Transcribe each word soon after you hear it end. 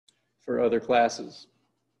for other classes.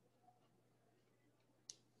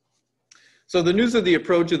 So the news of the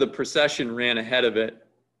approach of the procession ran ahead of it,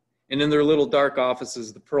 and in their little dark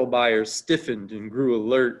offices, the pearl buyers stiffened and grew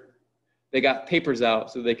alert. They got papers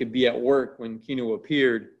out so they could be at work when Kino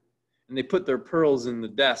appeared, and they put their pearls in the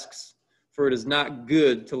desks, for it is not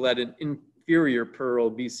good to let an inferior pearl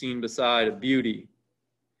be seen beside a beauty.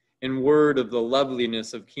 And word of the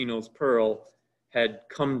loveliness of Kino's pearl had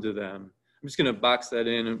come to them. I'm just going to box that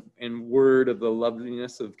in, and word of the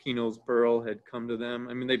loveliness of Kino's pearl had come to them.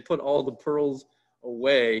 I mean, they put all the pearls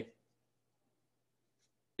away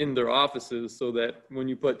in their offices so that when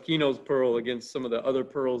you put Kino's pearl against some of the other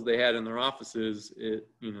pearls they had in their offices, it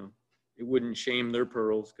wouldn't shame their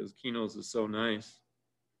pearls because Kino's is so nice.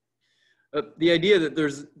 The idea that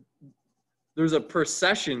there's a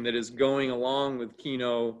procession that is going along with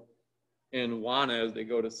Kino and Juana as they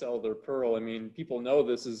go to sell their pearl. I mean, people know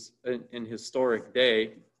this is an historic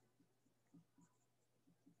day.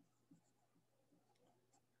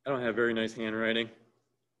 I don't have very nice handwriting.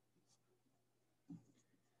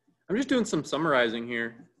 I'm just doing some summarizing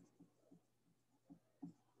here.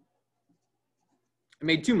 I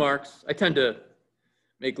made 2 marks. I tend to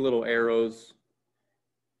make little arrows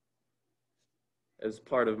as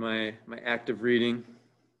part of my active reading.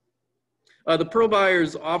 The pearl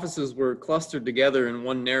buyers' offices were clustered together in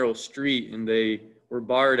one narrow street, and they were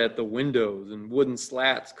barred at the windows, and wooden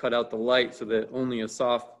slats cut out the light so that only a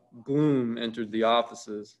soft gloom entered the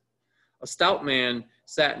offices. A stout man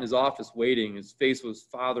sat in his office waiting. His face was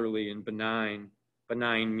fatherly and benign,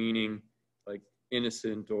 benign meaning like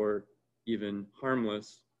innocent or even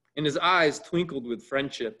harmless, and his eyes twinkled with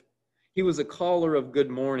friendship. He was a caller of good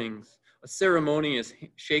mornings, a ceremonious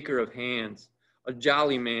shaker of hands, a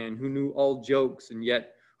jolly man who knew all jokes and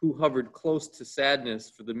yet who hovered close to sadness.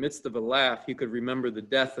 For the midst of a laugh, he could remember the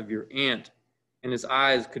death of your aunt, and his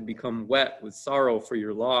eyes could become wet with sorrow for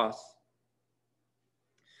your loss.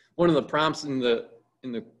 One of the prompts in the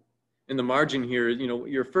margin here,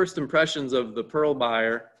 your first impressions of the pearl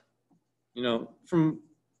buyer, I'm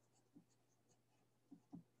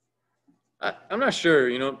not sure,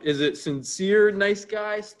 is it sincere, nice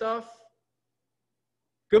guy stuff?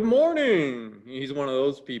 Good morning. He's one of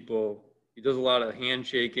those people. He does a lot of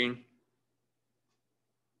handshaking.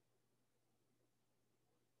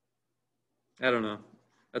 I don't know.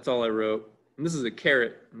 That's all I wrote. And this is a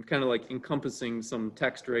caret. I'm kind of like encompassing some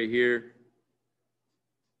text right here.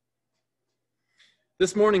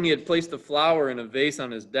 This morning he had placed a flower in a vase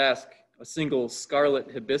on his desk, a single scarlet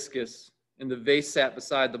hibiscus, and the vase sat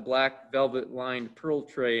beside the black velvet-lined pearl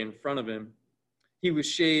tray in front of him. He was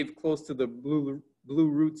shaved close to the blue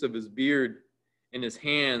roots of his beard, and his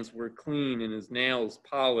hands were clean and his nails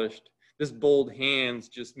polished. This bold hands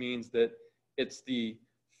just means that it's the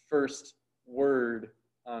first word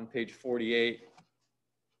on page 48.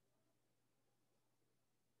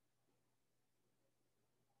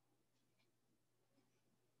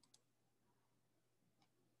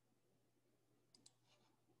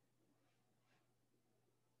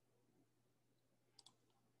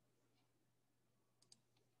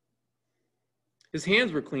 His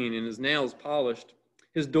hands were clean and his nails polished.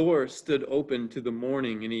 His door stood open to the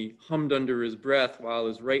morning, and he hummed under his breath while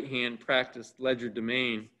his right hand practiced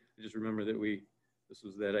legerdemain. I just remember that this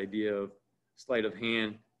was that idea of sleight of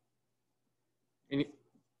hand. And if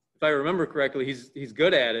I remember correctly, he's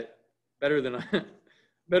good at it, better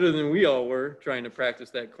than we all were trying to practice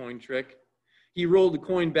that coin trick. He rolled the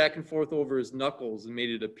coin back and forth over his knuckles and made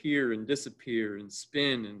it appear and disappear and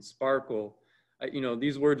spin and sparkle.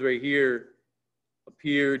 These words right here,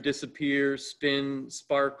 appear, disappear, spin,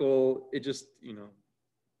 sparkle, it just,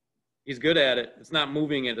 he's good at it. It's not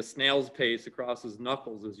moving at a snail's pace across his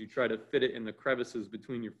knuckles as you try to fit it in the crevices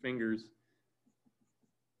between your fingers.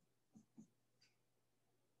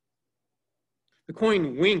 The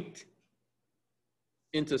coin winked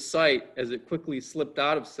into sight as it quickly slipped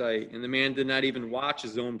out of sight, and the man did not even watch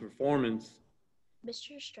his own performance.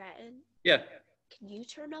 Mr. Stratton? Yeah. Can you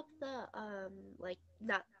turn up the,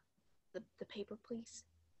 not the paper, please?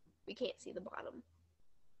 We can't see the bottom.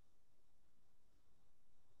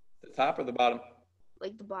 The top or the bottom?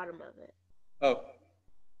 Like the bottom of it. Oh.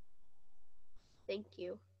 Thank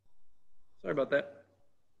you. Sorry about that.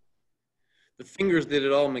 The fingers did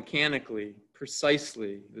it all mechanically,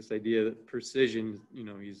 precisely. This idea that precision,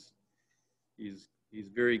 he's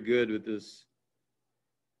very good with this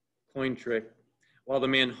coin trick. While the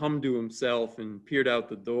man hummed to himself and peered out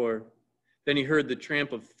the door. Then he heard the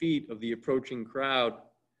tramp of feet of the approaching crowd,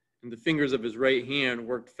 and the fingers of his right hand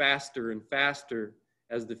worked faster and faster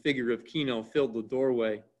as the figure of Kino filled the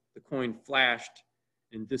doorway. The coin flashed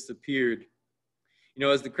and disappeared. You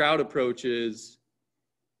know, as the crowd approaches,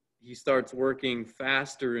 he starts working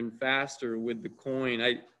faster and faster with the coin.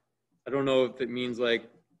 I don't know if it means like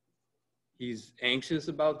he's anxious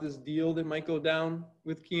about this deal that might go down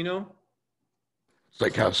with Kino. It's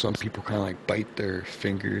like how some people kind of like bite their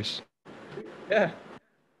fingers. Yeah.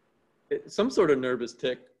 Some sort of nervous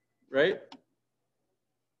tick, right?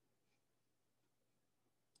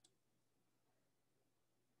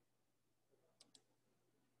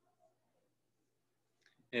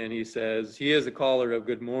 And he says, he is a caller of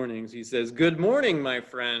good mornings. He says, "Good morning, my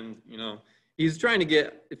friend." You know, he's trying to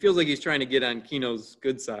get, it feels like he's trying to get on Kino's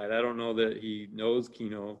good side. I don't know that he knows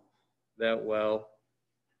Kino that well.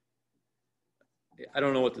 I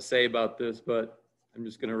don't know what to say about this, but I'm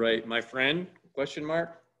just going to write, "My friend, question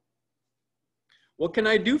mark. What can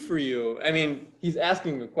I do for you?" I mean, he's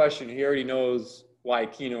asking a question. He already knows why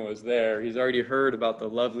Kino is there. He's already heard about the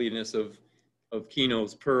loveliness of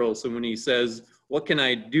Kino's pearl. So when he says, "What can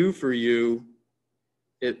I do for you?"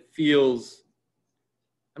 it feels,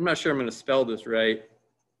 I'm not sure I'm going to spell this right.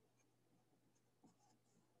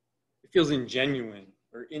 It feels ingenuine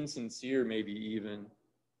or insincere, maybe even.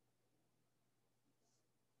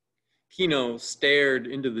 Kino stared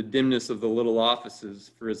into the dimness of the little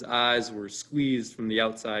offices, for his eyes were squeezed from the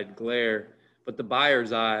outside glare, but the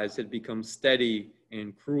buyer's eyes had become steady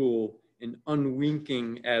and cruel and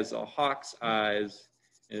unwinking as a hawk's eyes.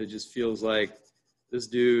 And it just feels like this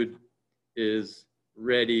dude is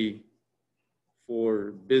ready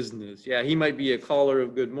for business. Yeah, he might be a caller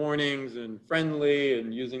of good mornings and friendly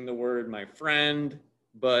and using the word "my friend,"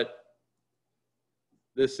 but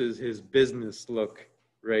this is his business look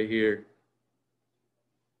right here.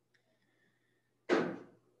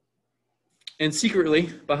 And secretly,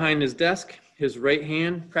 behind his desk, his right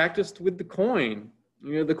hand practiced with the coin.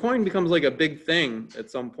 You know, the coin becomes like a big thing at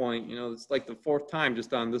some point. You know, it's like the fourth time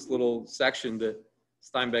just on this little section that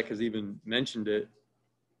Steinbeck has even mentioned it.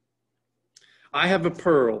 "I have a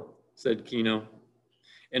pearl," said Kino.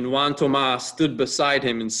 And Juan Tomas stood beside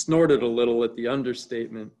him and snorted a little at the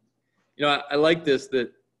understatement. You know, I like this,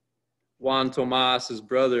 that Juan Tomas, his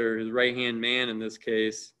brother, his right-hand man in this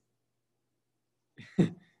case,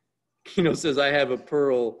 Kino says, "I have a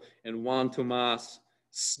pearl," and Juan Tomas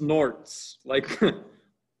snorts. Like,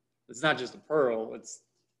 it's not just a pearl, it's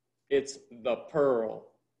the pearl.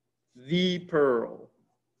 The pearl.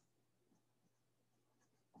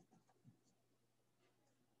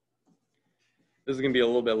 This is going to be a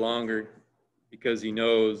little bit longer because he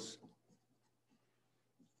knows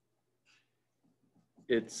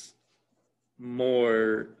it's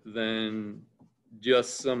more than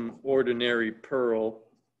just some ordinary pearl.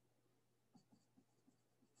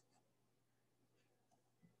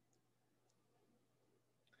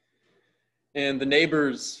 And the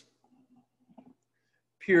neighbors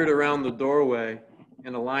peered around the doorway,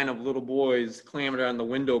 and a line of little boys clambered on the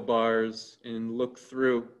window bars and looked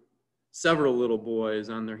through. Several little boys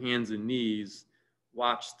on their hands and knees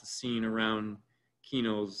watched the scene around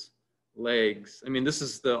Kino's legs. I mean, this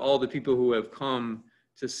is all the people who have come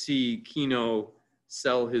to see Kino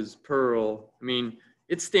sell his pearl. I mean,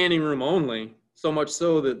 it's standing room only, so much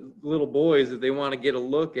so that little boys, if they want to get a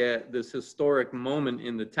look at this historic moment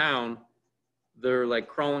in the town, they're like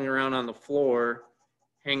crawling around on the floor,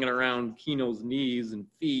 hanging around Kino's knees and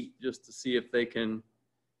feet just to see if they can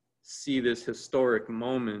see this historic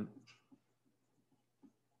moment.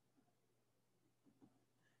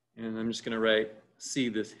 And I'm just going to write, "see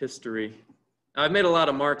this history." Now, I've made a lot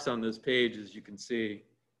of marks on this page, as you can see.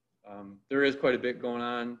 There is quite a bit going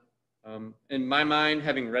on. In my mind,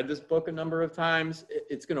 having read this book a number of times,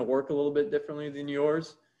 it's going to work a little bit differently than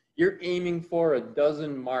yours. You're aiming for a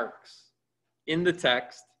dozen marks in the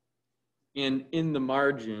text and in the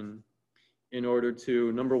margin in order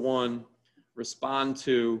to, number one, respond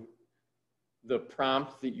to the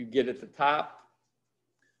prompt that you get at the top,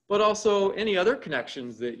 but also any other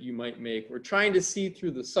connections that you might make. We're trying to see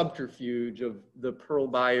through the subterfuge of the pearl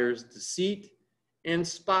buyer's deceit and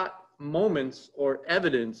spot moments or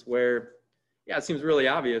evidence where, yeah, it seems really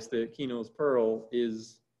obvious that Kino's pearl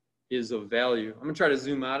is of value. I'm gonna try to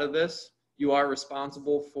zoom out of this. You are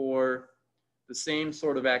responsible for the same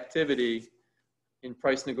sort of activity in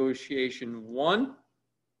price negotiation 1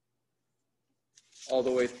 all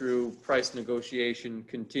the way through price negotiation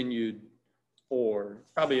continued 4.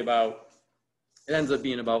 Probably about, it ends up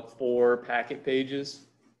being about 4 packet pages,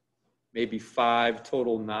 maybe 5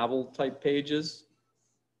 total novel type pages.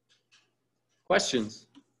 Questions?